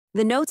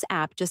The Notes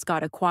app just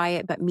got a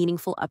quiet but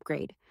meaningful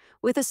upgrade,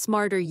 with a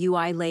smarter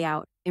UI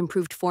layout,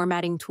 improved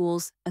formatting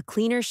tools, a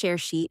cleaner share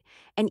sheet,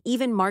 and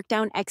even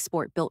Markdown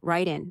export built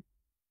right in.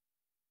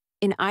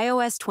 In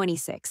iOS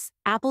 26,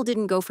 Apple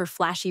didn't go for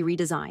flashy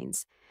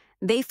redesigns.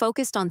 They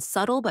focused on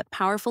subtle but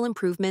powerful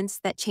improvements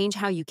that change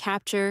how you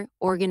capture,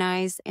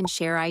 organize, and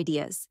share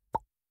ideas.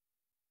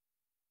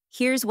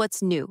 Here's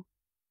what's new,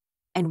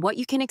 and what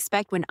you can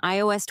expect when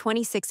iOS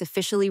 26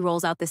 officially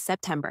rolls out this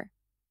September.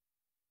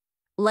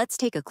 Let's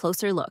take a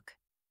closer look.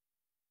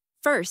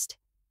 First,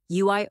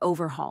 UI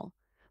overhaul,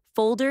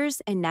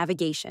 folders, and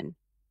navigation.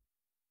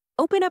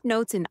 Open up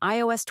Notes in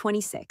iOS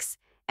 26,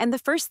 and the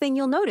first thing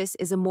you'll notice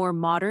is a more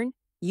modern,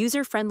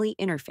 user-friendly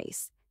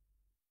interface.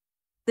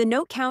 The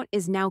note count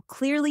is now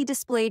clearly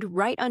displayed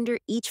right under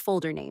each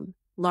folder name,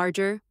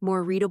 larger,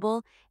 more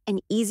readable,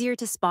 and easier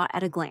to spot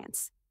at a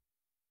glance.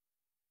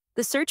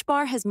 The search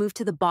bar has moved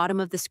to the bottom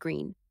of the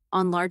screen.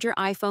 On larger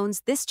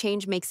iPhones, this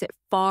change makes it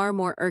far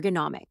more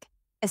ergonomic,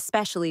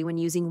 especially when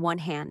using one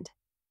hand.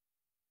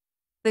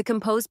 The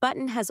Compose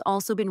button has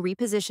also been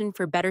repositioned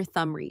for better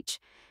thumb reach,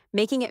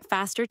 making it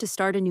faster to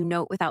start a new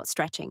note without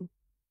stretching.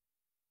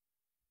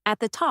 At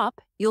the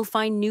top, you'll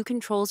find new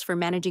controls for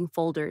managing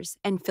folders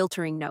and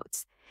filtering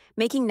notes,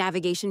 making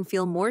navigation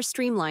feel more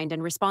streamlined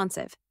and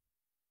responsive.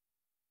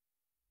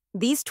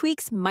 These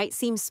tweaks might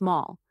seem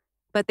small,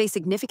 but they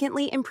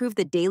significantly improve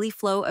the daily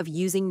flow of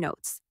using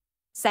Notes.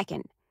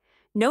 Second,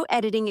 note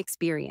editing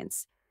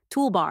experience,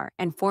 toolbar,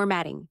 and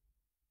formatting.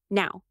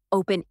 Now,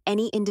 open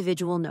any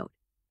individual note,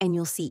 and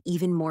you'll see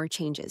even more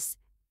changes.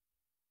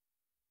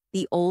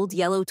 The old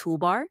yellow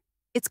toolbar?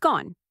 It's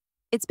gone.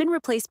 It's been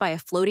replaced by a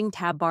floating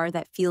tab bar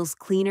that feels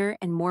cleaner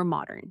and more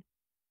modern.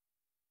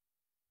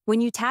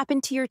 When you tap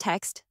into your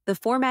text, the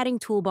formatting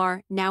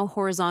toolbar now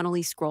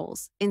horizontally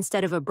scrolls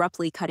instead of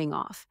abruptly cutting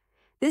off.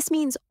 This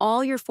means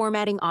all your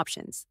formatting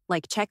options,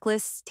 like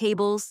checklists,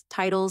 tables,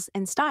 titles,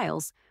 and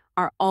styles,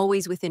 are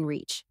always within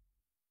reach.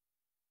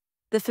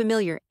 The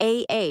familiar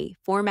AA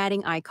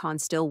formatting icon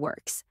still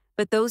works,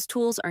 but those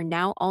tools are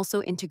now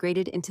also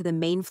integrated into the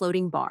main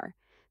floating bar,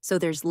 so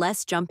there's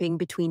less jumping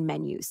between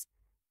menus.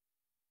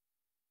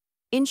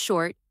 In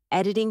short,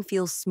 editing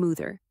feels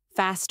smoother,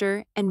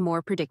 faster, and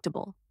more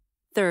predictable.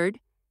 Third,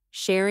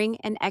 sharing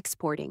and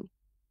exporting,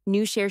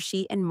 new share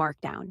sheet and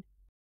Markdown.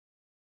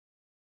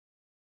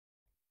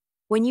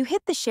 When you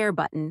hit the share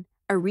button,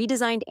 a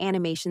redesigned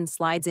animation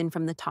slides in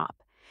from the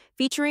top,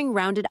 featuring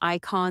rounded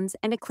icons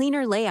and a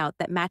cleaner layout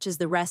that matches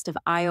the rest of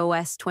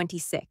iOS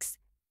 26.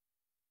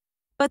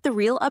 But the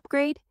real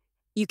upgrade?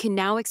 You can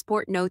now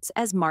export notes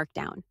as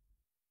Markdown.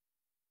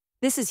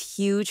 This is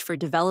huge for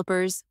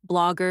developers,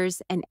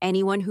 bloggers, and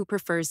anyone who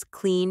prefers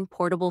clean,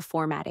 portable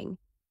formatting.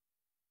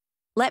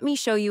 Let me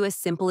show you a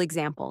simple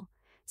example.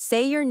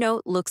 Say your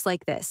note looks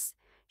like this: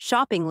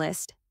 shopping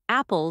list,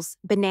 apples,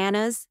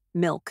 bananas,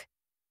 milk.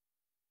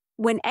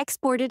 When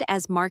exported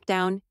as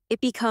Markdown,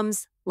 it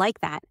becomes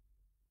like that.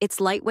 It's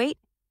lightweight,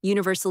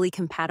 universally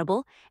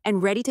compatible,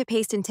 and ready to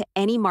paste into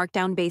any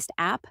Markdown-based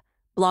app,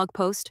 blog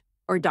post,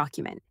 or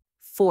document.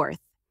 Fourth,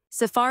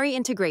 Safari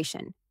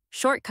integration.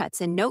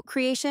 Shortcuts and note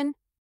creation.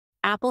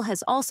 Apple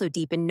has also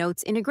deepened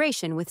Notes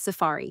integration with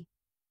Safari.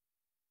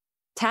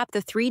 Tap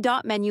the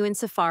three-dot menu in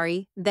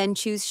Safari, then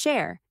choose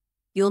Share.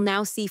 You'll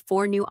now see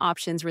 4 new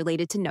options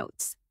related to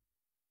Notes.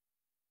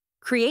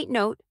 Create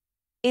Note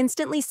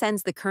instantly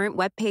sends the current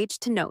web page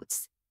to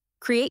Notes.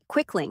 Create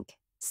Quick Link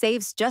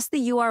saves just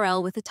the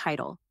URL with a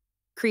title.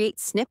 Create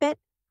Snippet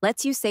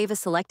lets you save a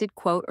selected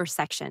quote or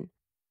section.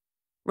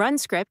 Run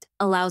Script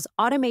allows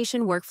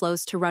automation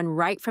workflows to run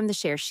right from the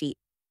share sheet.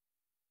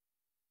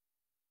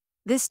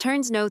 This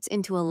turns Notes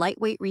into a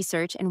lightweight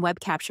research and web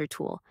capture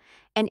tool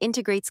and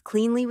integrates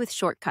cleanly with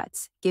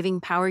shortcuts,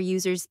 giving power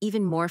users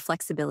even more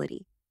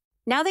flexibility.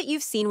 Now that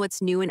you've seen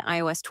what's new in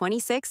iOS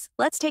 26,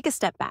 let's take a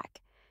step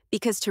back.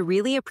 Because to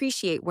really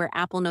appreciate where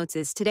Apple Notes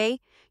is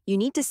today, you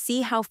need to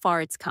see how far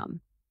it's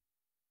come.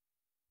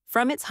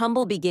 From its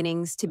humble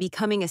beginnings to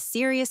becoming a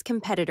serious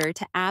competitor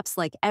to apps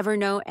like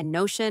Evernote and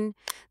Notion,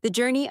 the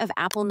journey of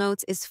Apple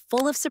Notes is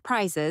full of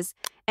surprises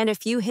and a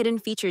few hidden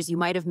features you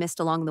might have missed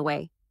along the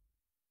way.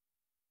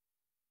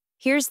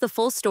 Here's the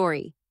full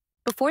story.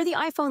 Before the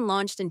iPhone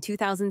launched in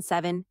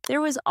 2007,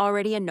 there was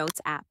already a Notes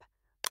app,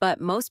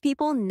 but most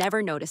people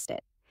never noticed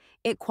it.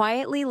 It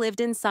quietly lived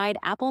inside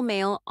Apple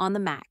Mail on the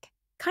Mac,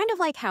 kind of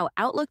like how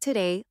Outlook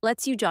today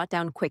lets you jot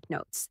down quick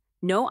notes.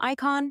 No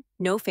icon,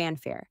 no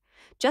fanfare,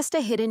 just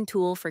a hidden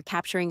tool for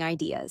capturing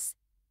ideas.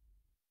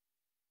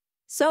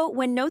 So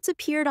when Notes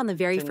appeared on the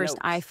very first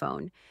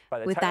iPhone,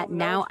 with that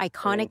now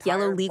iconic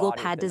yellow legal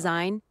pad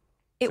design,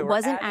 it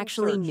wasn't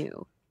actually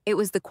new. It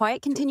was the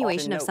quiet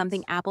continuation of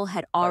something Apple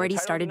had already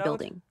started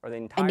building,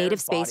 a native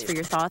space for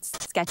your thoughts,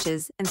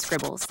 sketches, and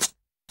scribbles.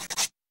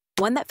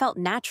 One that felt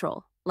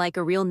natural, like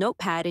a real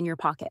notepad in your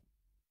pocket.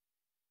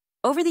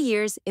 Over the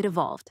years, it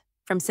evolved,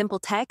 from simple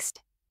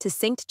text to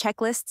synced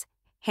checklists,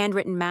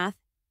 handwritten math,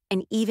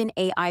 and even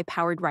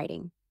AI-powered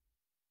writing.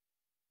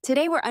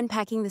 Today, we're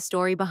unpacking the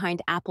story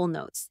behind Apple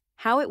Notes,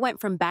 how it went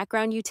from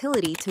background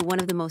utility to one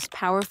of the most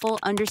powerful,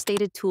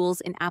 understated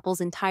tools in Apple's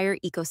entire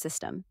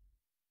ecosystem.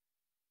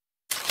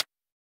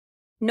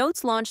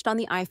 Notes launched on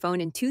the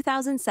iPhone in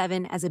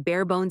 2007 as a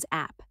bare-bones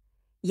app.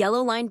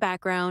 Yellow-lined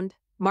background,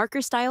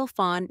 marker-style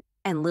font,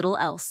 and little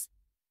else.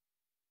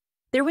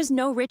 There was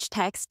no rich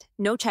text,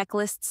 no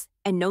checklists,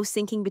 and no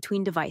syncing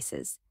between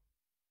devices.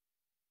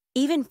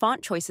 Even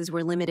font choices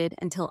were limited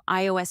until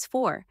iOS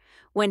 4,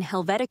 when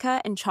Helvetica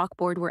and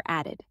Chalkboard were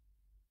added.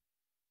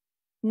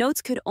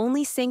 Notes could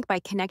only sync by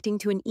connecting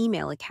to an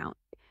email account,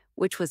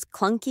 which was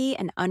clunky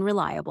and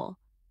unreliable.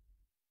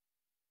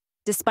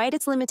 Despite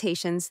its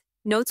limitations,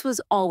 Notes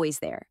was always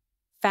there,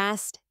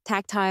 fast,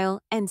 tactile,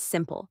 and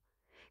simple.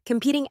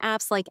 Competing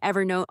apps like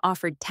Evernote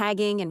offered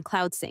tagging and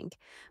cloud sync,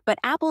 but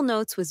Apple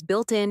Notes was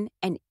built-in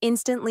and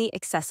instantly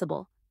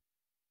accessible.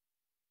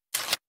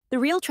 The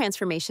real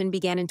transformation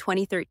began in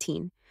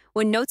 2013,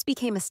 when Notes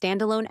became a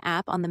standalone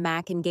app on the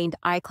Mac and gained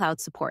iCloud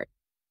support.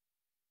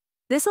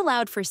 This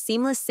allowed for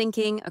seamless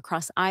syncing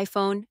across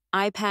iPhone,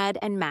 iPad,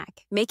 and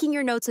Mac, making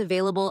your notes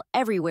available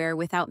everywhere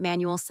without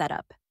manual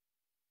setup.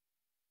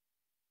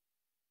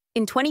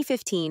 In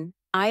 2015,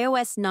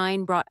 iOS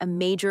 9 brought a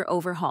major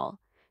overhaul.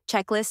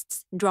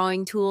 Checklists,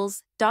 drawing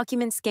tools,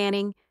 document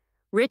scanning,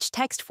 rich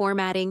text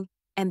formatting,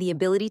 and the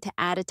ability to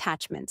add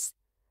attachments.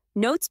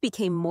 Notes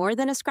became more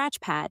than a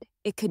scratch pad.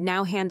 It could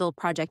now handle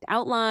project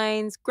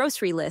outlines,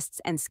 grocery lists,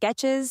 and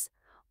sketches,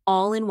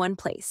 all in one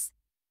place.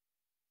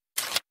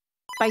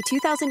 By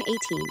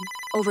 2018,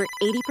 over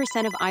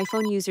 80% of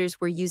iPhone users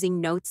were using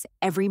Notes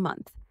every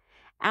month.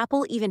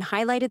 Apple even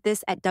highlighted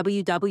this at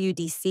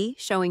WWDC,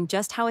 showing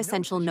just how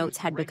essential Notes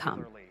had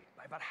become.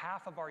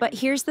 But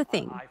here's the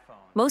thing.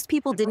 Most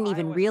people didn't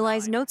even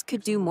realize Notes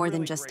could do more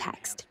than just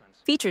text.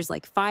 Features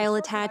like file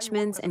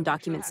attachments and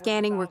document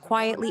scanning were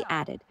quietly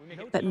added,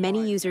 but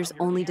many users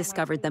only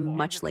discovered them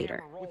much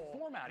later.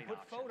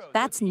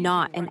 That's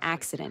not an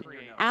accident.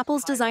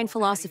 Apple's design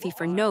philosophy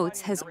for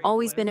Notes has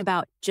always been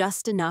about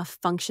just enough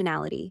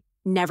functionality,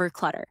 never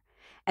clutter.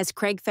 As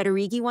Craig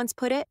Federighi once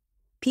put it,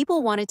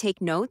 people want to take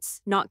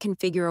notes, not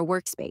configure a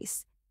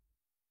workspace.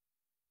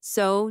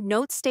 So,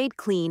 Notes stayed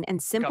clean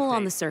and simple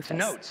on the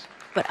surface,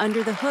 but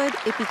under the hood,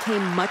 it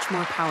became much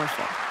more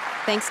powerful,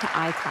 thanks to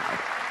iCloud.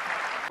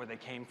 Where they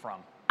came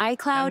from.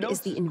 iCloud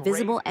is the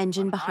invisible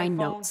engine behind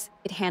Notes.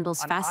 It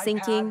handles fast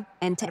syncing,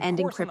 end-to-end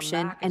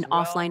encryption, and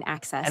offline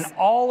access. And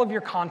all of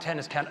your content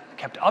is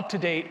kept up to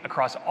date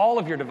across all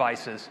of your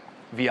devices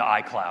via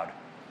iCloud.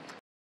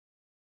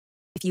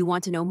 If you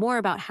want to know more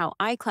about how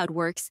iCloud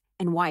works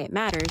and why it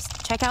matters,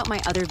 check out my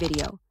other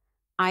video,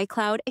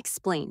 iCloud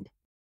Explained.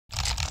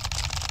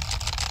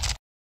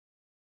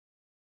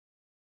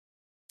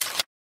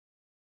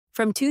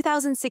 From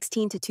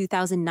 2016 to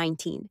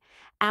 2019,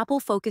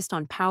 Apple focused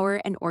on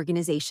power and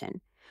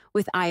organization.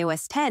 With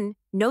iOS 10,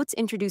 Notes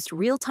introduced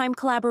real-time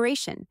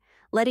collaboration,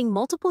 letting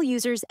multiple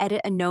users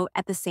edit a note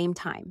at the same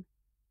time.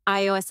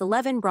 iOS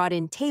 11 brought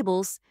in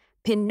tables,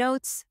 pinned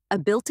notes, a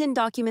built-in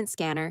document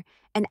scanner,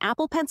 and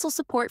Apple Pencil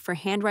support for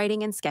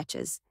handwriting and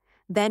sketches.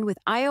 Then with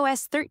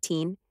iOS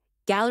 13,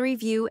 gallery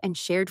view and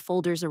shared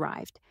folders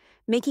arrived,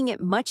 making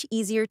it much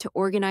easier to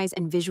organize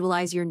and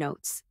visualize your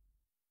notes.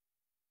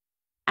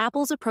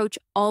 Apple's approach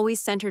always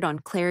centered on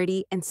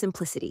clarity and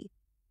simplicity.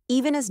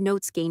 Even as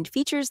Notes gained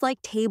features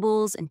like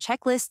tables and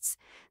checklists,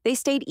 they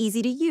stayed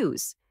easy to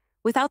use,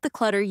 without the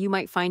clutter you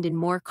might find in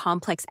more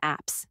complex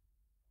apps.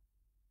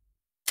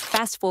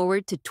 Fast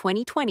forward to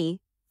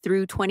 2020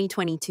 through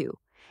 2022,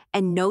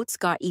 and Notes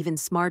got even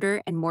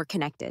smarter and more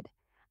connected.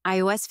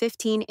 iOS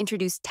 15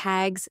 introduced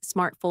tags,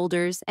 smart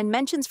folders, and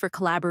mentions for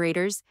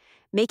collaborators,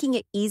 making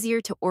it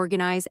easier to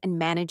organize and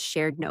manage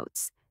shared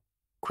notes.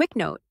 Quick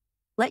Note: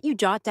 let you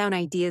jot down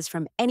ideas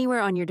from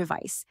anywhere on your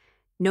device.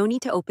 No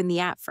need to open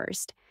the app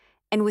first.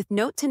 And with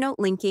note-to-note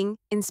linking,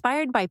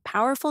 inspired by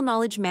powerful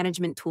knowledge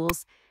management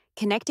tools,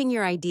 connecting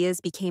your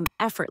ideas became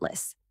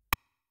effortless.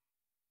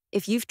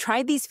 If you've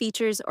tried these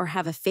features or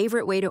have a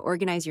favorite way to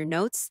organize your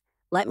notes,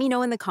 let me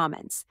know in the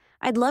comments.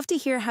 I'd love to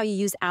hear how you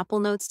use Apple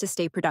Notes to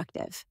stay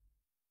productive.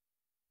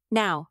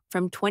 Now,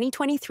 from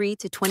 2023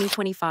 to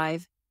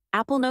 2025,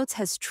 Apple Notes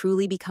has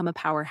truly become a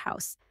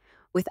powerhouse.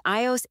 With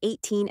iOS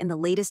 18 and the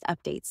latest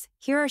updates,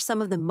 here are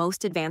some of the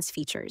most advanced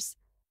features.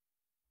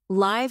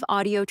 Live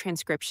audio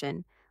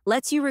transcription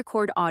lets you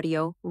record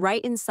audio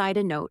right inside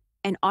a note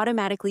and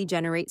automatically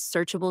generate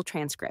searchable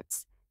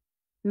transcripts.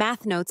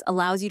 Math Notes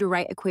allows you to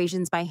write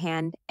equations by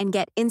hand and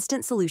get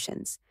instant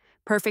solutions,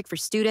 perfect for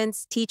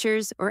students,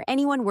 teachers, or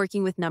anyone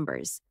working with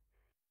numbers.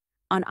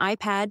 On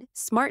iPad,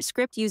 Smart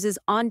Script uses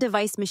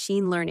on-device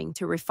machine learning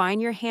to refine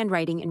your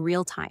handwriting in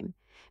real time,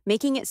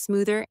 making it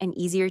smoother and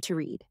easier to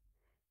read.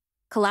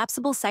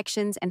 Collapsible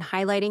sections and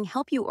highlighting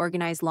help you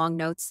organize long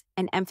notes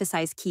and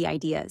emphasize key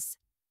ideas.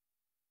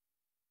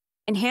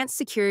 Enhanced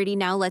security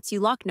now lets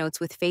you lock notes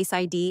with Face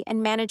ID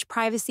and manage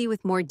privacy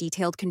with more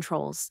detailed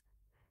controls.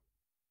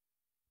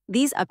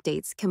 These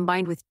updates,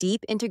 combined with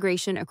deep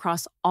integration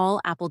across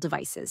all Apple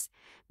devices,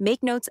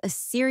 make Notes a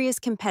serious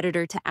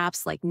competitor to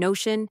apps like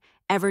Notion,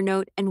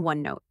 Evernote, and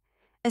OneNote.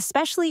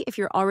 especially if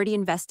you're already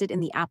invested in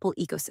the Apple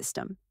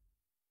ecosystem.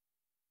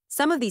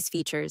 Some of these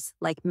features,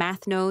 like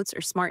Math Notes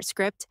or Smart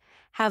Script,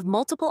 have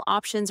multiple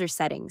options or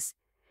settings.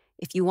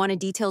 If you want a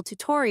detailed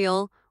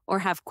tutorial or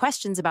have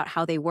questions about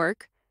how they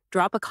work,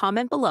 drop a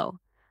comment below.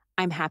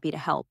 I'm happy to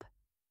help.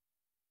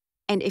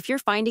 And if you're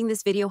finding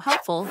this video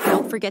helpful,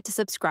 don't forget to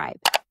subscribe.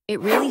 It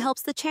really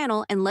helps the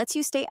channel and lets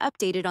you stay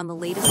updated on the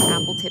latest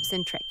Apple tips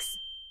and tricks.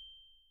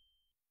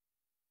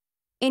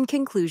 In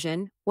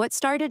conclusion, what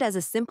started as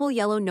a simple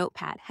yellow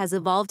notepad has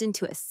evolved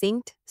into a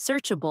synced,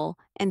 searchable,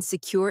 and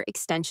secure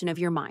extension of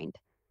your mind.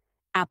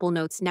 Apple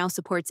Notes now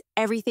supports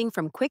everything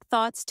from quick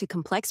thoughts to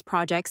complex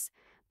projects,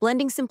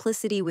 blending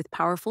simplicity with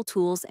powerful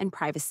tools and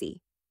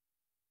privacy.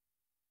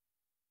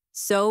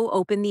 So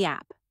open the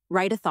app,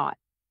 write a thought,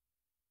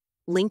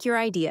 link your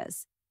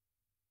ideas,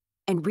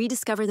 and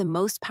rediscover the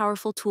most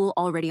powerful tool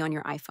already on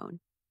your iPhone.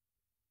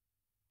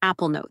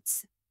 Apple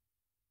Notes.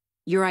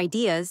 Your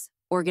ideas,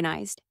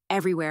 organized,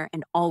 everywhere,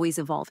 and always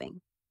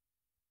evolving.